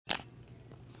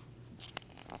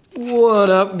What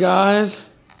up, guys?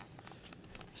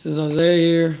 This is Othere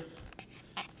here.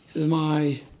 This is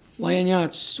my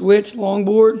landyatch switch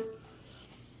longboard.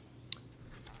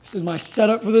 This is my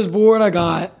setup for this board. I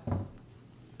got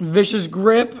vicious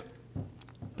grip.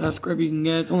 Best grip you can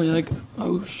get. It's only like,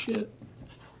 oh shit.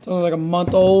 It's only like a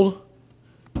month old.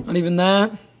 Not even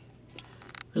that.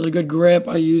 Really good grip.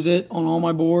 I use it on all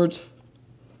my boards.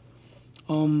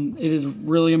 It is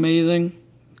really amazing.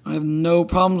 I have no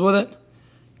problems with it.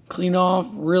 Clean off,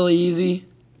 really easy.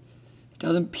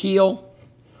 Doesn't peel.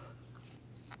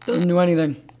 Doesn't do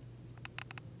anything.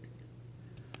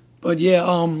 But yeah,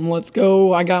 let's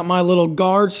go. I got my little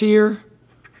guards here,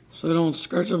 so I don't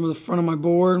scratch over the front of my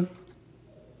board.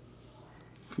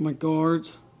 For my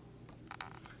guards.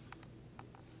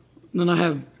 And then I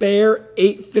have Bear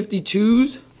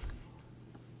 852s.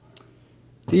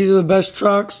 These are the best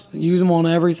trucks. I use them on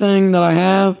everything that I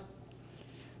have.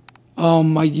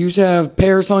 I used to have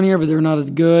Paris on here, but they're not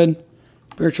as good.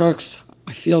 Bear trucks,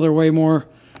 I feel they're way more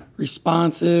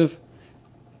responsive.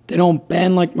 They don't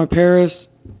bend like my Paris.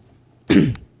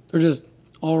 They're just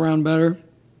all around better.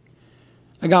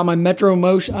 I got my Metro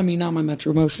Motion, not my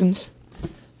Metro Motions.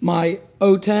 My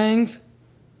Otangs,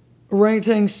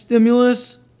 Orangutan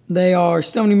Stimulus. They are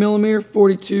 70 millimeter,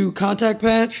 42 contact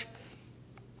patch.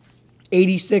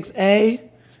 86A,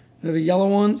 they're the yellow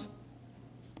ones.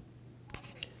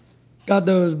 Got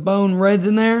those bone reds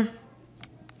in there.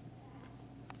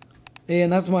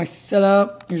 And that's my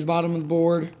setup. Here's the bottom of the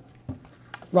board.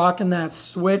 Rocking that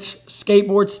Switch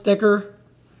skateboard sticker.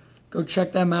 Go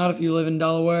check them out if you live in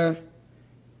Delaware.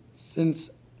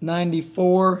 Since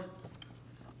 '94.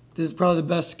 This is probably the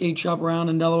best skate shop around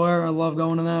in Delaware. I love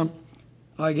going to them.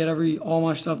 I get all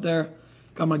my stuff there.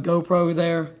 Got my GoPro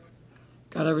there.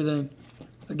 Got everything.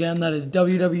 Again, that is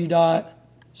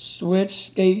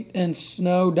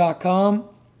www.switchskateandsnow.com.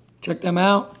 Check them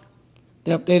out.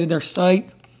 They updated their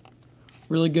site.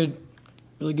 Really good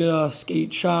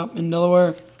skate shop in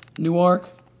Delaware, Newark.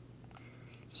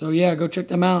 So yeah, go check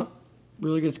them out.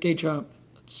 Really good skate shop.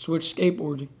 Switch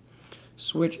skateboarding.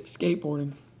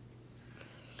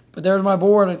 But there's my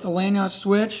board. It's a landyatch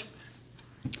switch.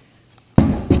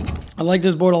 I like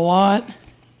this board a lot.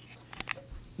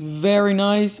 Very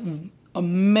nice.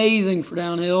 Amazing for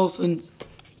downhill since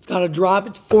it's got a drop.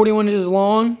 It's 41 inches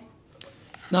long,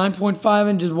 9.5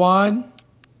 inches wide.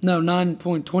 No,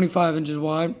 9.25 inches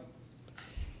wide.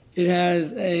 It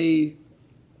has a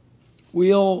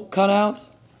wheel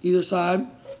cutouts either side,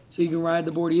 so you can ride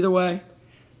the board either way.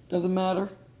 Doesn't matter.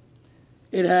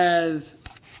 It has,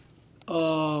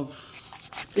 I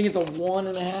think it's a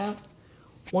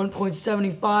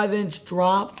 1.75 inch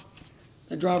drop.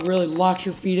 That drop really locks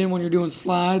your feet in when you're doing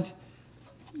slides.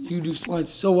 You do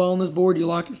slides so well on this board, you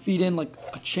lock your feet in like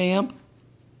a champ.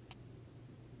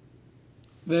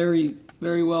 Very,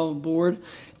 very well board.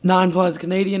 9+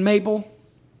 Canadian maple.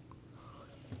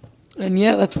 And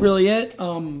yeah, that's really it.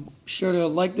 Be sure to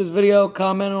like this video,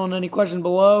 comment on any question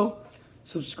below,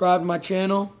 subscribe to my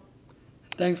channel.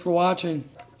 Thanks for watching.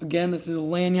 Again, this is a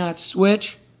landyatch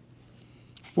switch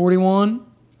 41.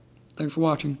 Thanks for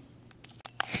watching.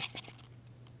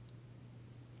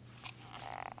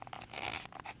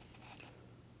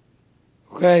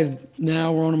 Okay,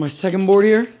 now we're on to my second board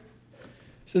here.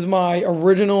 This is my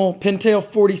original Pintail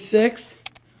 46. I'm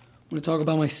going to talk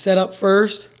about my setup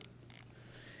first.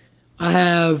 I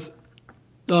have,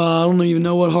 I don't even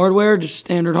know what hardware, just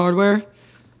standard hardware.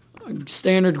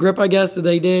 Standard grip, I guess, that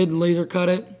they did, laser cut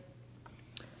it.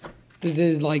 This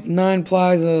is like 9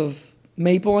 plies of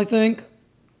maple, I think.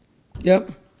 Yep.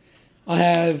 I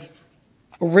have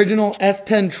original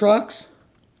S10 trucks.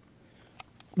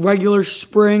 Regular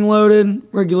spring loaded.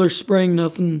 Regular spring,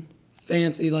 nothing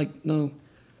fancy, like no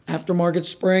aftermarket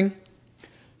spring.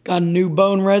 Got new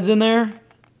bone reds in there.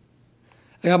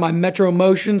 I got my Metro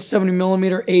Motion 70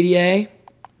 millimeter 80A.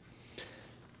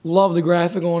 Love the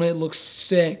graphic on it. It looks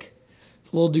sick.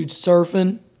 Little dude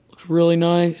surfing. Looks really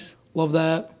nice. Love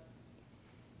that.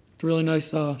 It's a really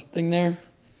nice thing there.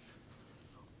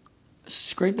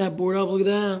 Scrape that board up. Look at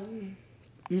that.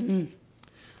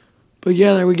 But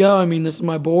yeah, there we go. This is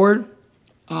my board.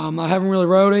 I haven't really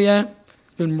rode it yet.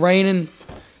 It's been raining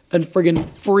and friggin'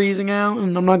 freezing out,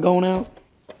 and I'm not going out.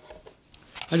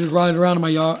 I just ride around in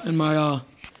my yard,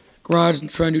 garage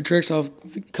and try and do tricks. I'll have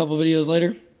a couple videos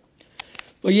later.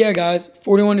 But yeah, guys,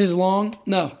 41 inches long.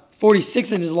 No,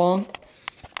 46 inches long.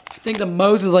 I think the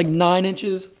most is like 9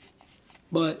 inches,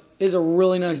 but it's a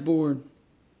really nice board.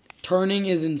 Turning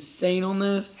is insane on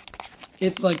this.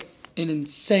 It's like an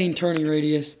insane turning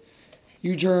radius.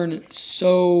 You turn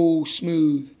so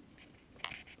smooth.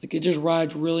 Like, it just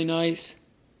rides really nice.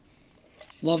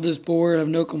 Love this board. I have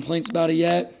no complaints about it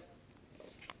yet.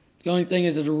 The only thing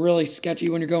is it's really sketchy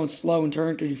when you're going slow and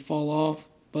turn because you fall off.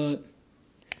 But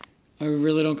I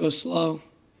really don't go slow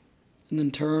and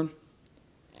then turn.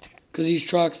 Because these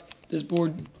trucks, this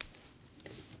board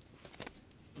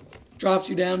drops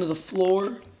you down to the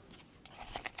floor.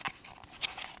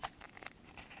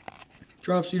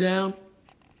 Drops you down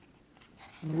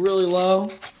really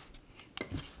low.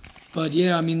 But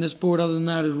yeah, I mean, this board other than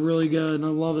that is really good and I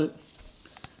love it.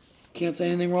 Can't say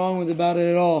anything wrong with about it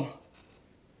at all.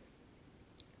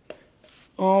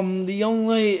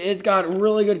 It's got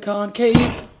really good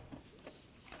concave.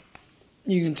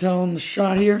 You can tell in the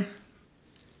shot here.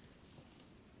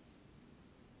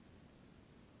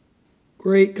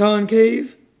 Great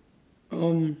concave.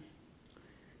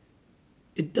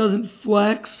 It doesn't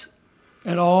flex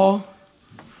at all.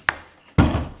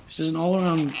 It's just an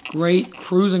all-around great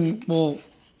cruising,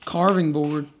 carving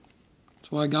board.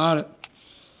 That's why I got it.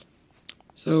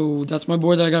 So that's my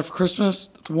board that I got for Christmas.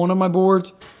 That's one of my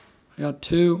boards. I got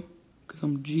two because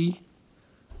I'm G.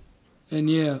 And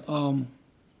yeah,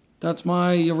 that's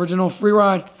my original free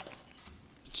ride.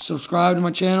 Subscribe to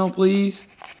my channel, please.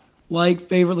 Like,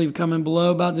 favorite, leave a comment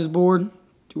below about this board.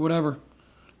 Do whatever.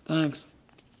 Thanks.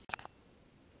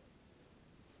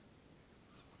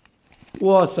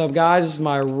 What's up, guys? This is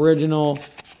my original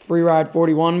Free Ride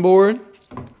 41 board.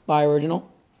 By original.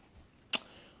 I'm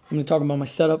going to talk about my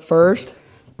setup first.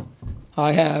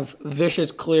 I have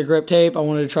vicious clear grip tape. I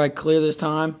wanted to try clear this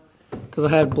time because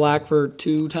I had black for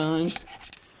 2 times.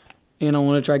 And I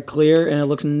want to try clear, and it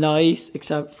looks nice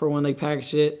except for when they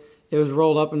packaged it. It was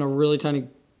rolled up in a really tiny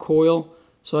coil,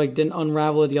 so I didn't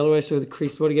unravel it the other way so the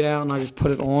crease would get out, and I just put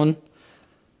it on. I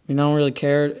mean, I don't really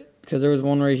care because there was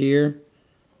one right here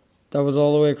that was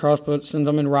all the way across, but since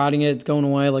I'm riding it, it's going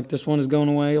away. Like this one is going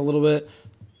away a little bit.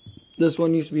 This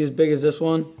one used to be as big as this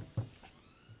one.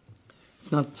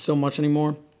 It's not so much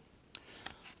anymore.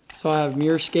 So I have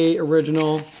mirror skate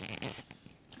original,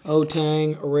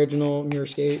 Otang original mirror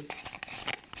skate.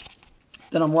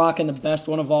 Then I'm rocking the best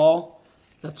one of all.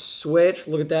 That's Switch.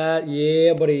 Look at that.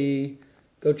 Yeah, buddy.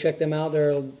 Go check them out.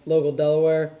 They're a local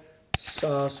Delaware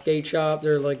skate shop.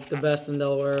 They're like the best in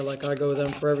Delaware. Like I go with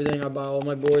them for everything. I buy all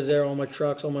my boards there, all my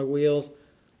trucks, all my wheels,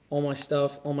 all my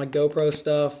stuff, all my GoPro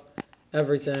stuff,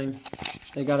 everything.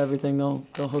 They got everything. They'll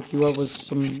hook you up with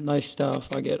some nice stuff.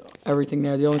 I get everything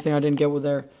there. The only thing I didn't get with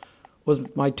there was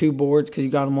my 2 boards because you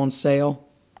got them on sale.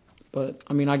 But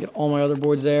I mean, I get all my other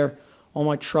boards there, all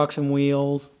my trucks and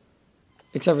wheels,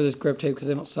 except for this grip tape because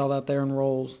they don't sell that there in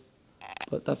rolls.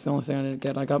 But that's the only thing I didn't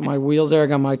get. I got my wheels there, I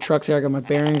got my trucks there, I got my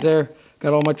bearings there,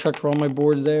 got all my trucks for all my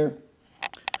boards there.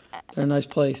 They're a nice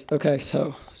place. Okay,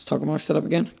 so let's talk about my setup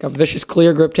again. Got vicious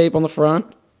clear grip tape on the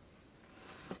front.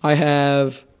 I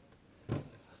have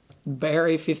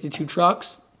Barry 52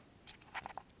 trucks.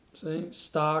 See,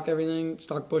 stock everything,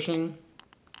 stock bushing,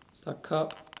 stock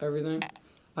cup, everything.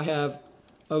 I have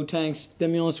Otang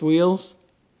stimulus wheels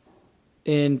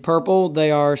in purple.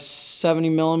 They are 70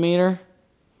 millimeter,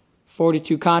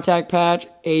 42 contact patch,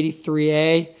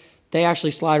 83A. They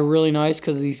actually slide really nice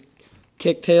because of these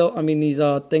these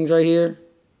things right here.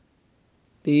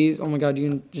 These, oh my God, you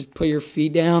can just put your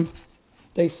feet down.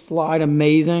 They slide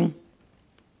amazing.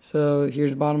 So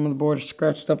here's the bottom of the board,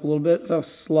 scratched up a little bit, so I was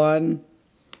sliding.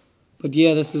 But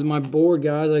yeah, this is my board,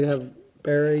 guys. I have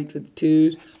Barry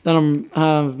 52s. Then I'm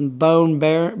having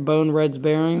Bone Reds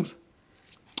bearings.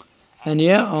 And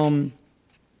yeah,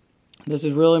 this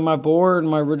is really my board,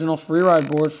 my original free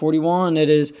ride board, 41. It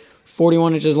is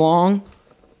 41 inches long.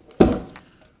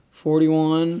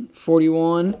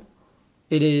 41.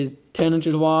 It is 10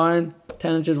 inches wide.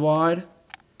 10 inches wide.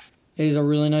 It is a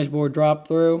really nice board drop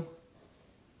through.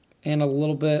 And a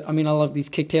little bit, I mean, I love these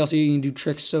kicktails so you can do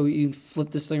tricks so you can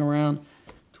flip this thing around.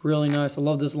 It's really nice. I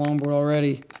love this longboard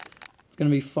already. It's going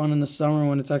to be fun in the summer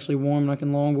when it's actually warm and I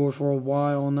can longboard for a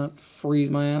while and not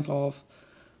freeze my ass off.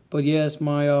 But yeah, it's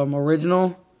my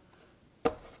original.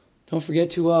 Don't forget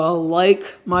to like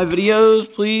my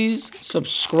videos, please.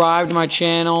 Subscribe to my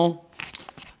channel.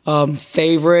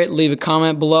 Favorite, leave a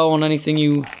comment below on anything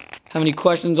you have any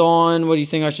questions on. What do you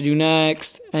think I should do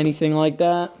next? Anything like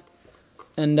that.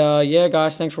 And yeah,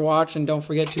 guys, thanks for watching. Don't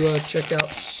forget to check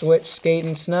out Switch Skate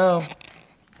and Snow.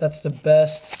 That's the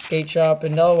best skate shop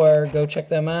in Delaware. Go check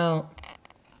them out.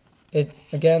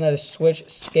 Again, that is Switch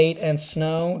Skate and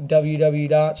Snow.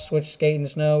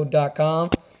 www.switchskateandsnow.com.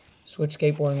 Switch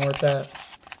Skateboarding, where it's at.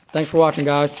 Thanks for watching,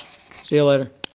 guys. See you later.